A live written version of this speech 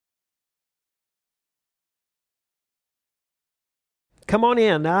Come on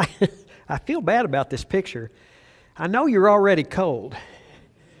in. Now, I feel bad about this picture. I know you're already cold.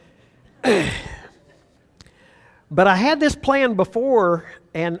 But I had this plan before,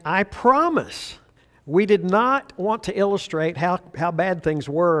 and I promise we did not want to illustrate how bad things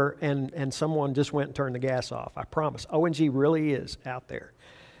were and someone just went and turned the gas off. I promise. O&G really is out there.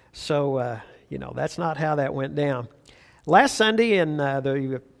 So, that's not how that went down. Last Sunday, and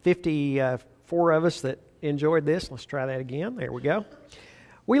the 54 of us that enjoyed this, let's try that again. There we go.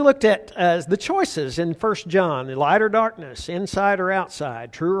 We looked at the choices in 1John, light or darkness, inside or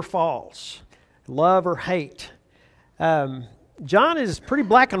outside, true or false, love or hate. John is pretty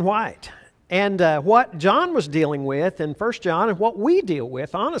black and white. And what John was dealing with in 1John and what we deal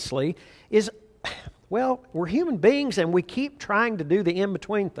with, honestly, is, well, we're human beings and we keep trying to do the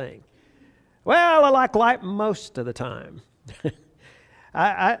in-between thing. Well, I like light most of the time.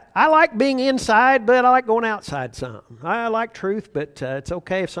 I like being inside, but I like going outside some. I like truth, but it's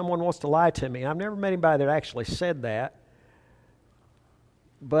okay if someone wants to lie to me. I've never met anybody that actually said that.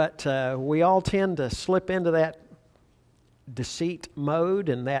 But we all tend to slip into that deceit mode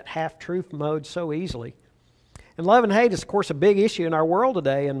and that half-truth mode so easily. And love and hate is, of course, a big issue in our world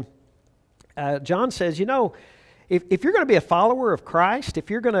today. And John says, if you're going to be a follower of Christ, if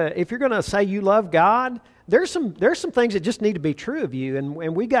you're going to say you love God, there's some things that just need to be true of you,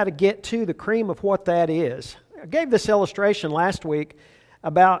 and we got to get to the cream of what that is. I gave this illustration last week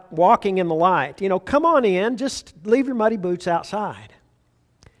about walking in the light. Come on in, just leave your muddy boots outside.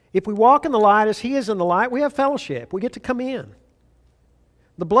 If we walk in the light as He is in the light, we have fellowship. We get to come in.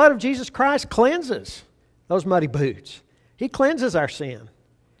 The blood of Jesus Christ cleanses those muddy boots. He cleanses our sin.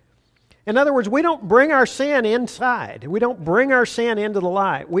 In other words, we don't bring our sin inside. We don't bring our sin into the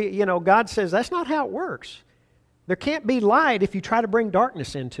light. God says that's not how it works. There can't be light if you try to bring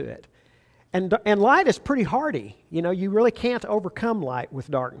darkness into it. And light is pretty hardy. You really can't overcome light with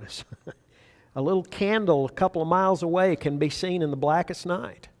darkness. A little candle a couple of miles away can be seen in the blackest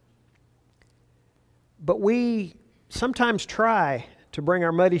night. But we sometimes try to bring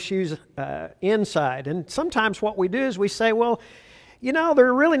our muddy shoes inside. And sometimes what we do is we say, well,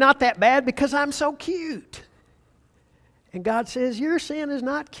 they're really not that bad because I'm so cute. And God says, your sin is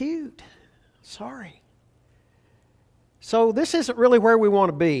not cute. Sorry. So this isn't really where we want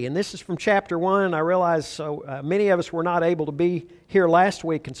to be. And this is from chapter 1. And I realize so many of us were not able to be here last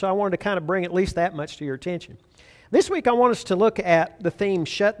week. And so I wanted to kind of bring at least that much to your attention. This week I want us to look at the theme,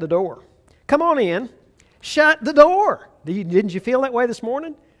 shut the door. Come on in. Shut the door. Didn't you feel that way this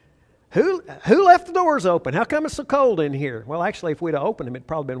morning? Who left the doors open? How come it's so cold in here? Well, actually, if we'd have opened them, it'd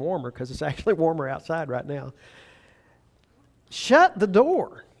probably been warmer because it's actually warmer outside right now. Shut the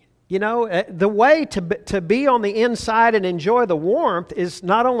door. The way to be on the inside and enjoy the warmth is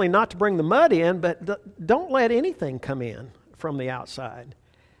not only not to bring the mud in, but don't let anything come in from the outside.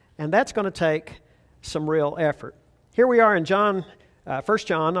 And that's going to take some real effort. Here we are in 1 John,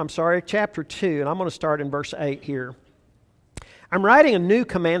 chapter 2, and I'm going to start in verse 8 here. I'm writing a new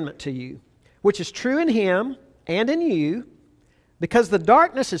commandment to you, which is true in Him and in you, because the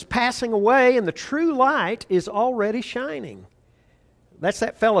darkness is passing away and the true light is already shining. That's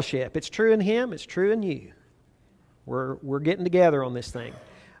that fellowship. It's true in Him, it's true in you. We're getting together on this thing.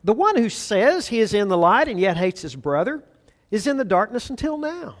 The one who says he is in the light and yet hates his brother is in the darkness until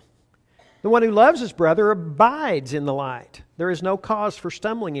now. The one who loves his brother abides in the light. There is no cause for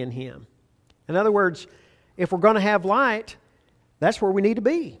stumbling in him. In other words, if we're going to have light, that's where we need to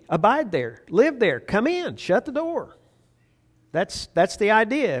be. Abide there. Live there. Come in. Shut the door. That's the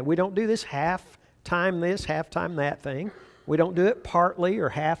idea. We don't do this half-time this, half-time that thing. We don't do it partly or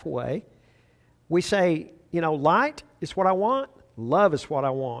halfway. We say, light is what I want. Love is what I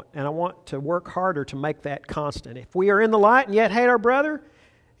want. And I want to work harder to make that constant. If we are in the light and yet hate our brother,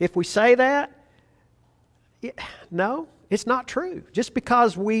 if we say that, no, it's not true. Just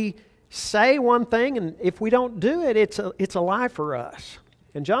because we say one thing, and if we don't do it, it's a lie for us.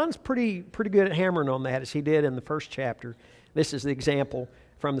 And John's pretty good at hammering on that, as he did in the first chapter. This is the example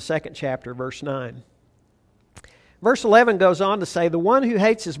from the second chapter, verse 9. Verse 11 goes on to say, the one who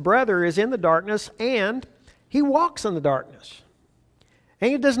hates his brother is in the darkness, and he walks in the darkness.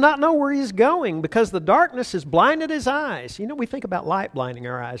 And he does not know where he is going, because the darkness has blinded his eyes. We think about light blinding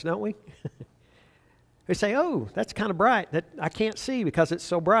our eyes, don't we? We say, oh, that's kind of bright. That I can't see because it's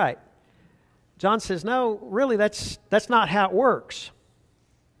so bright. John says, no, really, that's not how it works.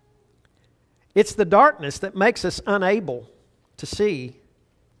 It's the darkness that makes us unable to see,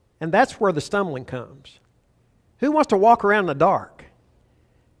 and that's where the stumbling comes. Who wants to walk around in the dark?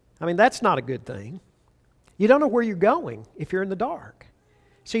 That's not a good thing. You don't know where you're going if you're in the dark.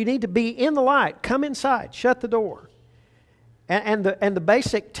 So you need to be in the light. Come inside. Shut the door. And the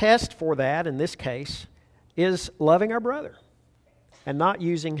basic test for that, in this case, is loving our brother and not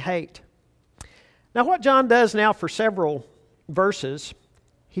using hate. Now, what John does now for several verses,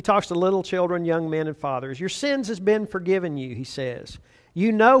 he talks to little children, young men, and fathers. Your sins has been forgiven you, he says.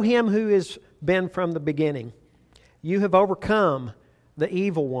 You know him who has been from the beginning. You have overcome the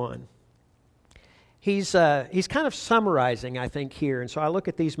evil one. He's kind of summarizing, I think, here. And so I look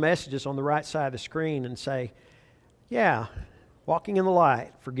at these messages on the right side of the screen and say, yeah, walking in the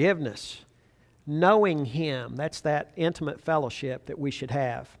light, forgiveness, knowing him, that's that intimate fellowship that we should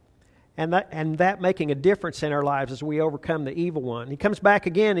have. And that making a difference in our lives as we overcome the evil one. He comes back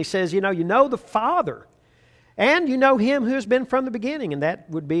again, he says, you know the Father, and you know him who has been from the beginning, and that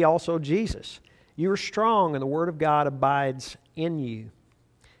would be also Jesus. You are strong, and the Word of God abides in you.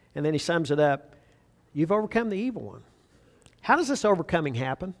 And then he sums it up, you've overcome the evil one. How does this overcoming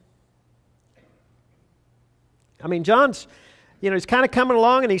happen? I mean, John's, he's kind of coming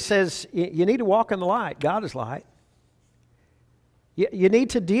along and he says, you need to walk in the light. God is light. You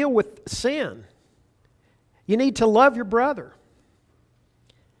need to deal with sin. You need to love your brother.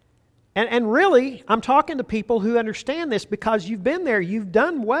 And really, I'm talking to people who understand this because you've been there. You've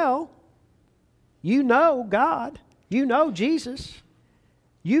done well. You know God. You know Jesus.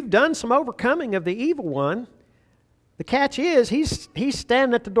 You've done some overcoming of the evil one. The catch is, he's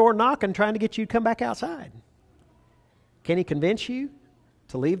standing at the door knocking, trying to get you to come back outside. Can he convince you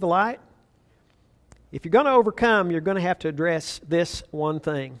to leave the light? If you're going to overcome, you're going to have to address this one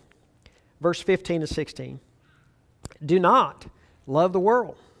thing. Verse 15 and 16. Do not love the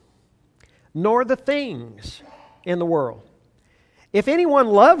world, nor the things in the world. If anyone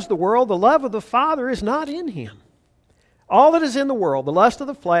loves the world, the love of the Father is not in him. All that is in the world, the lust of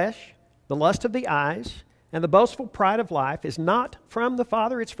the flesh, the lust of the eyes, and the boastful pride of life is not from the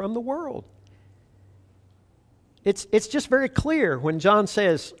Father, it's from the world. It's just very clear when John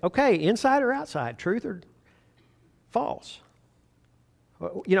says, okay, inside or outside, truth or false.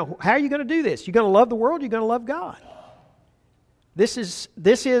 How are you going to do this? You're going to love the world, you're going to love God. This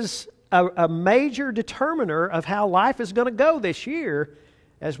is a major determiner of how life is going to go this year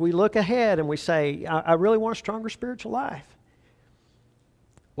as we look ahead and we say, I really want a stronger spiritual life.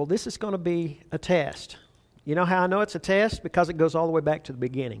 Well, this is going to be a test. You know how I know it's a test? Because it goes all the way back to the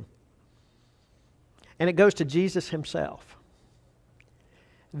beginning. And it goes to Jesus himself.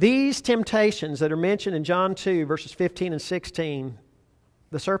 These temptations that are mentioned in John 2, verses 15 and 16,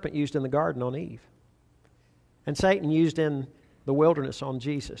 the serpent used in the garden on Eve. And Satan used in the wilderness on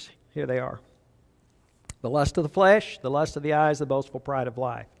Jesus. Here they are. The lust of the flesh, the lust of the eyes, the boastful pride of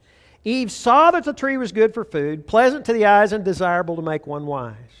life. Eve saw that the tree was good for food, pleasant to the eyes and desirable to make one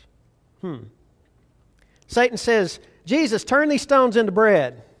wise. Satan says, Jesus, turn these stones into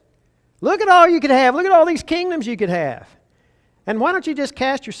bread. Look at all you could have. Look at all these kingdoms you could have. And why don't you just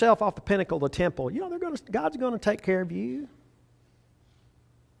cast yourself off the pinnacle of the temple? God's going to take care of you.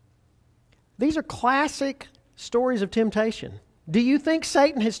 These are classic stories of temptation. Do you think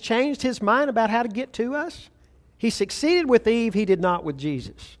Satan has changed his mind about how to get to us? He succeeded with Eve, he did not with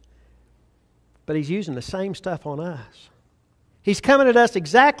Jesus. But he's using the same stuff on us. He's coming at us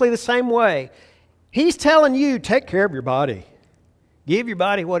exactly the same way. He's telling you, take care of your body. Give your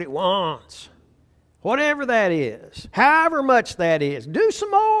body what it wants. Whatever that is. However much that is. Do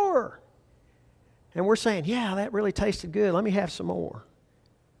some more. And we're saying, yeah, that really tasted good. Let me have some more.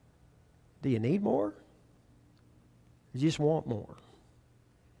 Do you need more? You just want more.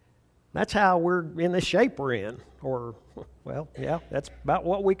 That's how we're in the shape we're in. Or, well, yeah, that's about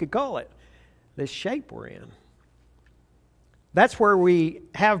what we could call it. This shape we're in. That's where we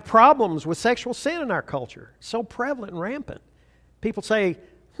have problems with sexual sin in our culture. It's so prevalent and rampant. People say,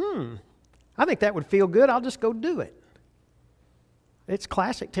 I think that would feel good. I'll just go do it. It's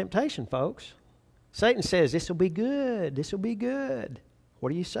classic temptation, folks. Satan says, this will be good. This will be good.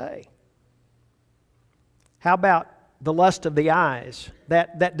 What do you say? How about the lust of the eyes?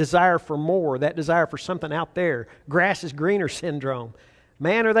 That desire for more, that desire for something out there. Grass is greener syndrome.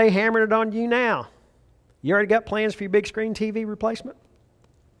 Man, are they hammering it on you now? You already got plans for your big screen TV replacement?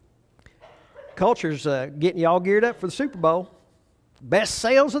 Culture's getting you all geared up for the Super Bowl. Best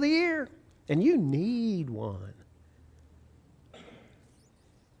sales of the year. And you need one.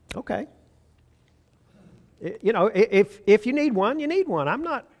 Okay. If you need one, you need one. I'm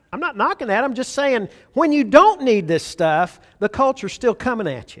not knocking that. I'm just saying, when you don't need this stuff, the culture's still coming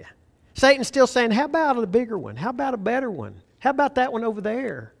at you. Satan's still saying, how about a bigger one? How about a better one? How about that one over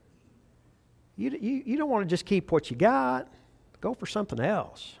there? You don't want to just keep what you got. Go for something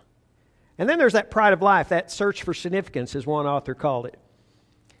else. And then there's that pride of life, that search for significance, as one author called it.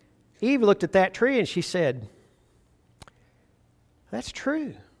 Eve looked at that tree and she said, That's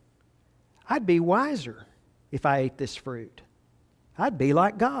true. I'd be wiser if I ate this fruit. I'd be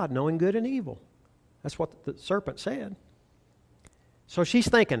like God, knowing good and evil. That's what the serpent said. So she's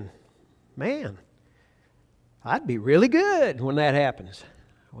thinking, man, I'd be really good when that happens.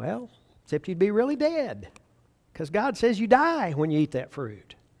 Well, except you'd be really dead, because God says you die when you eat that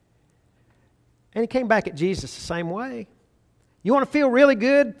fruit. And he came back at Jesus the same way. You want to feel really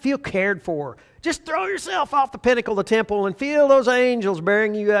good? Feel cared for. Just throw yourself off the pinnacle of the temple and feel those angels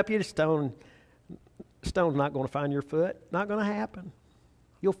bearing you up. Stone's not going to find your foot. Not going to happen.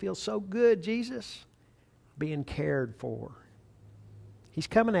 You'll feel so good, Jesus, being cared for. He's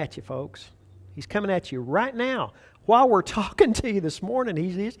coming at you, folks. He's coming at you right now. While we're talking to you this morning,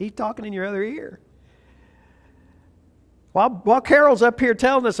 he's talking in your other ear. While Carol's up here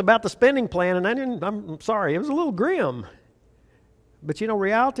telling us about the spending plan, and I'm sorry, it was a little grim. But you know,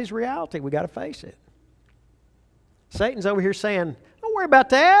 reality's reality. We got to face it. Satan's over here saying, don't worry about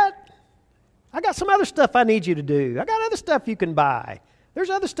that. I got some other stuff I need you to do. I got other stuff you can buy. There's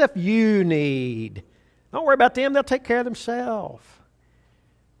other stuff you need. Don't worry about them. They'll take care of themselves.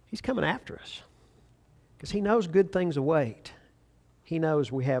 He's coming after us because he knows good things await. He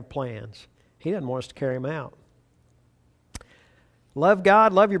knows we have plans. He doesn't want us to carry them out. Love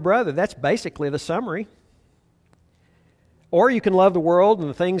God, love your brother. That's basically the summary. Or you can love the world and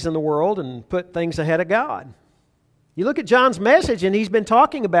the things in the world and put things ahead of God. You look at John's message and he's been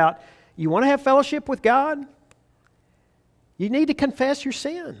talking about, you want to have fellowship with God? You need to confess your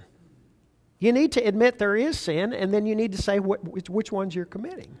sin. You need to admit there is sin, and then you need to say which ones you're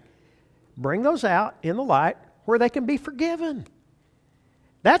committing. Bring those out in the light where they can be forgiven.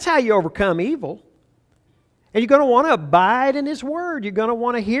 That's how you overcome evil. And you're going to want to abide in His Word. You're going to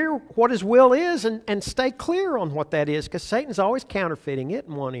want to hear what His will is and stay clear on what that is, because Satan's always counterfeiting it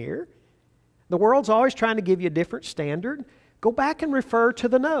in one ear. The world's always trying to give you a different standard. Go back and refer to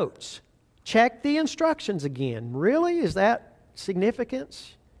the notes. Check the instructions again. Really? Is that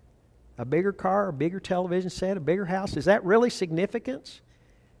significance? A bigger car, a bigger television set, a bigger house? Is that really significance?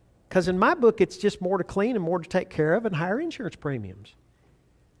 Because in my book, it's just more to clean and more to take care of and higher insurance premiums.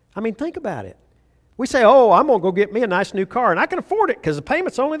 I mean, think about it. We say, oh, I'm going to go get me a nice new car, and I can afford it because the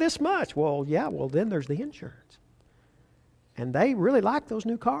payment's only this much. Well, yeah, then there's the insurance. And they really like those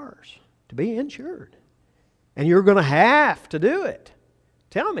new cars to be insured. And you're going to have to do it.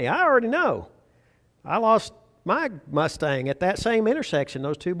 Tell me, I already know. I lost my Mustang at that same intersection.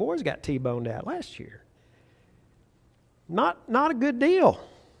 Those two boys got T-boned out last year. Not a good deal.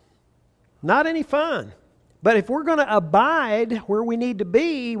 Not any fun. But if we're going to abide where we need to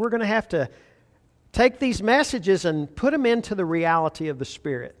be, we're going to have to take these messages and put them into the reality of the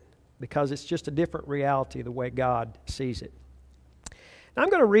Spirit, because it's just a different reality the way God sees it. Now, I'm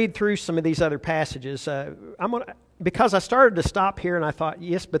going to read through some of these other passages. Because I started to stop here and I thought,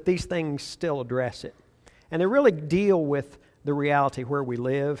 yes, but these things still address it. And they really deal with the reality where we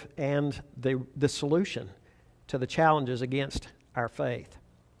live and the solution to the challenges against our faith.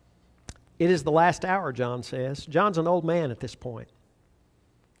 It is the last hour, John says. John's an old man at this point.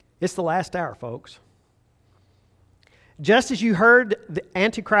 It's the last hour, folks. Just as you heard the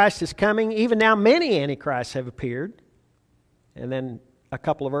Antichrist is coming, even now many Antichrists have appeared. And then a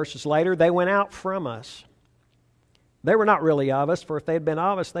couple of verses later, they went out from us. They were not really of us, for if they had been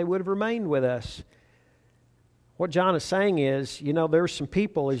of us, they would have remained with us. What John is saying is, there's some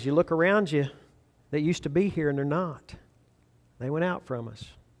people, as you look around you, that used to be here and they're not. They went out from us.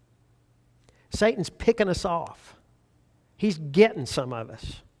 Satan's picking us off. He's getting some of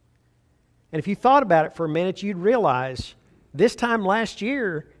us. And if you thought about it for a minute, you'd realize this time last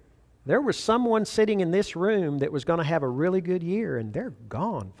year, there was someone sitting in this room that was going to have a really good year, and they're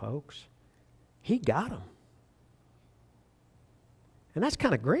gone, folks. He got them. And that's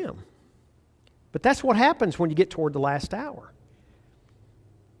kind of grim. But that's what happens when you get toward the last hour.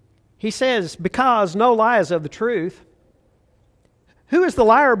 He says, because no lie is of the truth. Who is the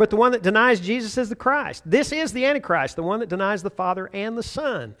liar but the one that denies Jesus is the Christ? This is the Antichrist, the one that denies the Father and the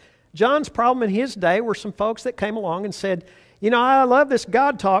Son. John's problem in his day were some folks that came along and said, I love this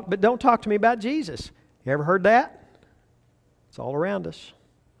God talk, but don't talk to me about Jesus. You ever heard that? It's all around us.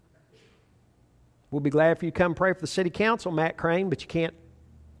 We'll be glad for you to come pray for the city council, Matt Crane, but you can't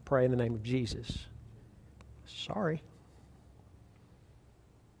pray in the name of Jesus. Sorry.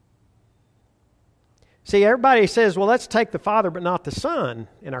 See, everybody says, well, let's take the Father but not the Son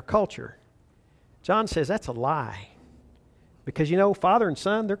in our culture. John says that's a lie. Because, Father and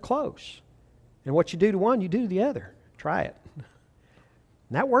Son, they're close. And what you do to one, you do to the other. Try it. And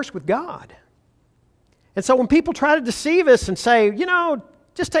that works with God. And so when people try to deceive us and say,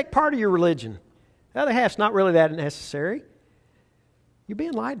 just take part of your religion. The other half's not really that necessary. you're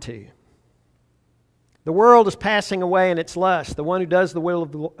being lied to. The world is passing away in its lust. The one who does the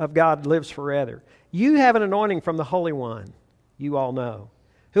will of God lives forever. You have an anointing from the Holy One, you all know.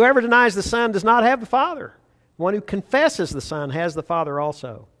 Whoever denies the Son does not have the Father. The one who confesses the Son has the Father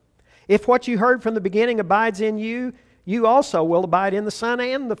also. If what you heard from the beginning abides in you, you also will abide in the Son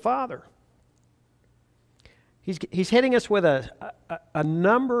and the Father. He's hitting us with a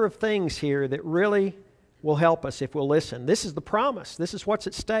number of things here that really will help us if we'll listen. This is the promise. This is what's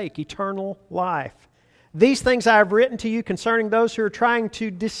at stake, eternal life. These things I have written to you concerning those who are trying to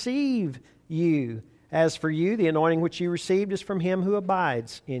deceive you. As for you, the anointing which you received is from Him who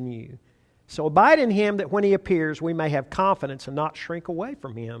abides in you. So abide in Him, that when He appears, we may have confidence and not shrink away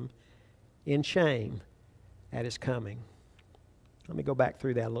from Him in shame at His coming. Let me go back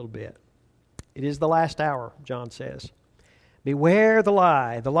through that a little bit. It is the last hour, John says. Beware the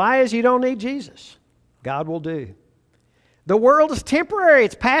lie. The lie is you don't need Jesus. God will do. The world is temporary.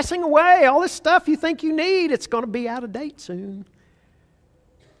 It's passing away. All this stuff you think you need, it's going to be out of date soon.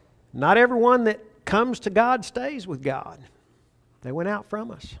 Not everyone that comes to God stays with God. They went out from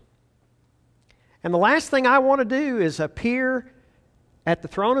us. And the last thing I want to do is appear at the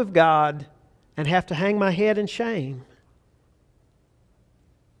throne of God and have to hang my head in shame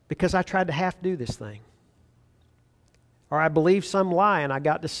because I tried to half do this thing. Or I believed some lie and I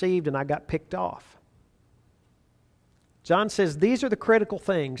got deceived and I got picked off. John says these are the critical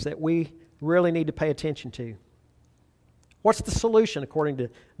things that we really need to pay attention to. What's the solution according to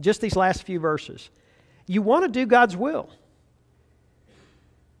just these last few verses? You want to do God's will.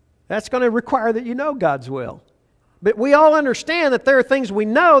 That's going to require that you know God's will. But we all understand that there are things we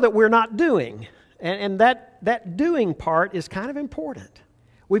know that we're not doing. And that doing part is kind of important.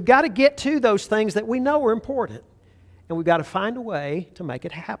 We've got to get to those things that we know are important. And we've got to find a way to make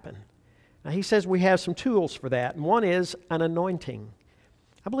it happen. Now he says we have some tools for that. And one is an anointing.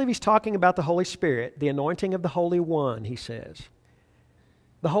 I believe he's talking about the Holy Spirit, the anointing of the Holy One, he says.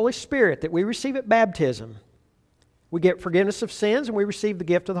 The Holy Spirit that we receive at baptism. We get forgiveness of sins and we receive the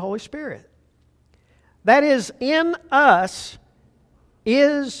gift of the Holy Spirit. That is, in us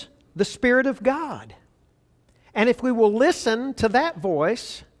is the Spirit of God. And if we will listen to that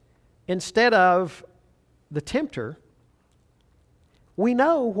voice instead of the tempter, we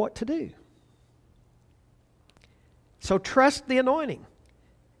know what to do. So trust the anointing.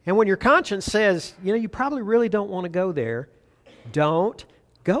 And when your conscience says, you probably really don't want to go there, don't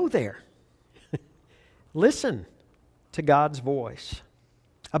go there. Listen to God's voice.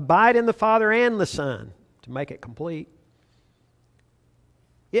 Abide in the Father and the Son to make it complete.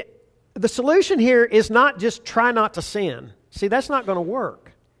 The solution here is not just try not to sin. See, that's not going to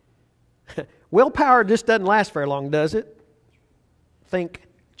work. Willpower just doesn't last very long, does it? Think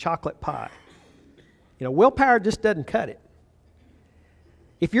chocolate pie. Willpower just doesn't cut it.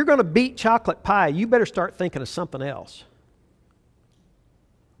 If you're going to beat chocolate pie, you better start thinking of something else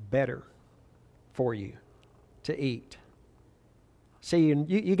better for you to eat. See,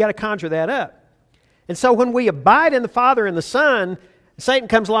 you got to conjure that up. And so when we abide in the Father and the Son, Satan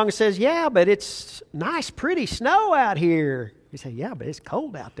comes along and says, yeah, but it's nice, pretty snow out here. You say, yeah, but it's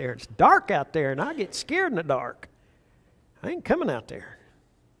cold out there. It's dark out there, and I get scared in the dark. I ain't coming out there.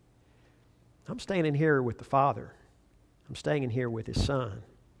 I'm staying in here with the Father. I'm staying in here with His Son.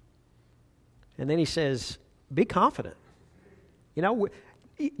 And then he says, be confident.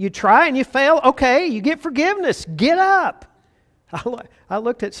 You try and you fail. Okay, you get forgiveness. Get up. I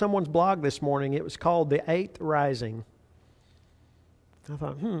looked at someone's blog this morning. It was called The Eighth Rising. I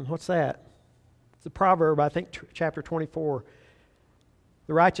thought, what's that? It's a proverb, I think, chapter 24.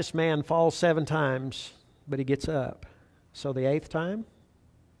 The righteous man falls 7 times, but he gets up. So the 8th time,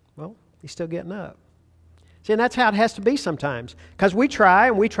 well, he's still getting up. See, and that's how it has to be sometimes. Because we try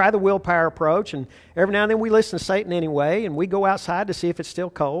the willpower approach, and every now and then we listen to Satan anyway, and we go outside to see if it's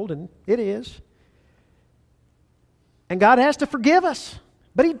still cold, and it is. And God has to forgive us.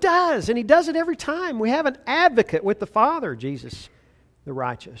 But He does, and He does it every time. We have an advocate with the Father, Jesus the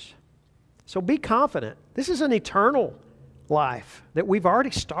righteous. So be confident. This is an eternal life that we've already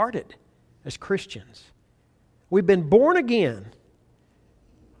started as Christians. We've been born again,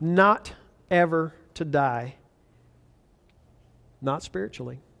 not ever to die. Not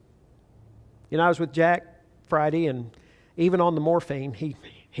spiritually. I was with Jack Friday, and even on the morphine,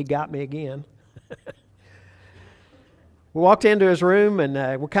 he got me again. We walked into his room, and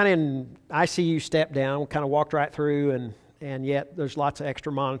we're kind of in ICU step down. We kind of walked right through, and yet there's lots of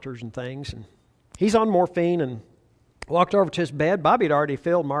extra monitors and things. And he's on morphine, and walked over to his bed. Bobby had already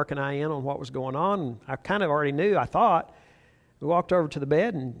filled Mark and I in on what was going on, and I kind of already knew, I thought. We walked over to the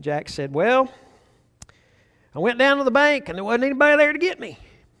bed, and Jack said, well, I went down to the bank and there wasn't anybody there to get me.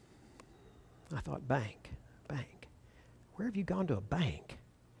 I thought, bank. Where have you gone to a bank?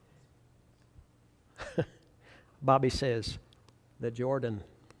 Bobby says, the Jordan.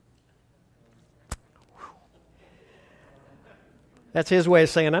 That's his way of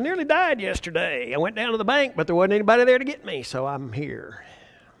saying, I nearly died yesterday. I went down to the bank, but there wasn't anybody there to get me, so I'm here.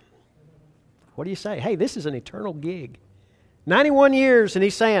 What do you say? Hey, this is an eternal gig. 91 years, and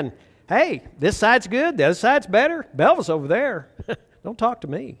he's saying, hey, this side's good, the other side's better. Belva's over there. Don't talk to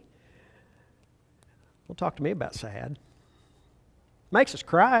me. Don't talk to me about sad. Makes us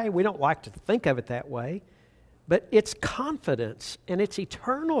cry. We don't like to think of it that way. But it's confidence, and it's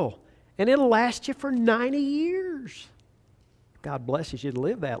eternal, and it'll last you for 90 years. God blesses you to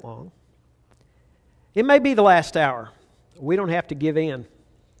live that long. It may be the last hour. We don't have to give in.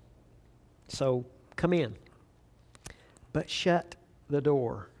 So come in. But shut the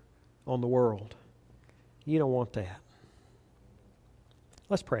door on the world. You don't want that.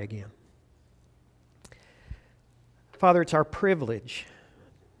 Let's pray again. Father, it's our privilege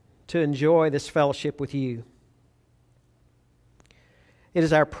to enjoy this fellowship with you. It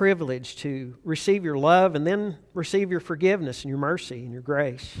is our privilege to receive your love and then receive your forgiveness and your mercy and your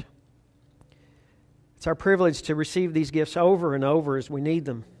grace. It's our privilege to receive these gifts over and over as we need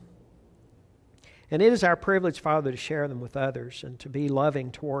them. And it is our privilege, Father, to share them with others and to be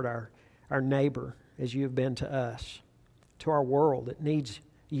loving toward our neighbor as you have been to us, to our world that needs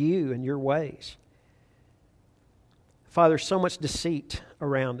you and your ways. Father, there's so much deceit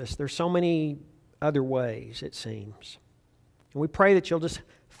around us. There's so many other ways, it seems. And we pray that you'll just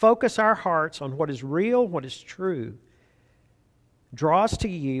focus our hearts on what is real, what is true. Draw us to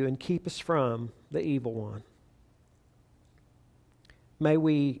you and keep us from the evil one. May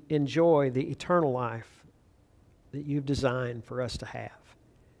we enjoy the eternal life that you've designed for us to have.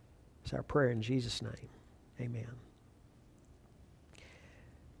 It's our prayer in Jesus' name. Amen.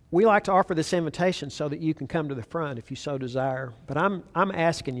 We like to offer this invitation so that you can come to the front if you so desire. But I'm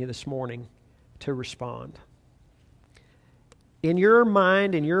asking you this morning to respond. In your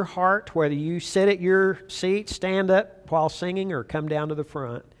mind, in your heart, whether you sit at your seat, stand up while singing, or come down to the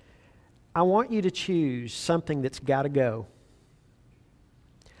front, I want you to choose something that's got to go.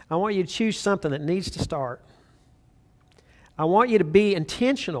 I want you to choose something that needs to start. I want you to be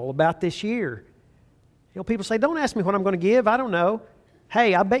intentional about this year. You know, people say, don't ask me what I'm going to give. I don't know.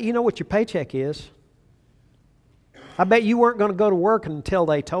 Hey, I bet you know what your paycheck is. I bet you weren't going to go to work until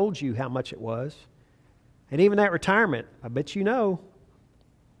they told you how much it was. And even that retirement, I bet you know.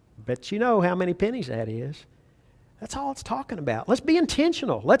 I bet you know how many pennies that is. That's all it's talking about. Let's be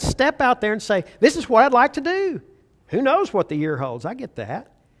intentional. Let's step out there and say, this is what I'd like to do. Who knows what the year holds? I get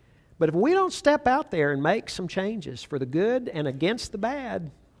that. But if we don't step out there and make some changes for the good and against the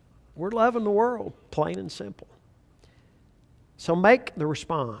bad, we're loving the world, plain and simple. So make the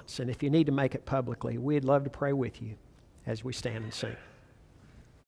response, and if you need to make it publicly, we'd love to pray with you as we stand and sing.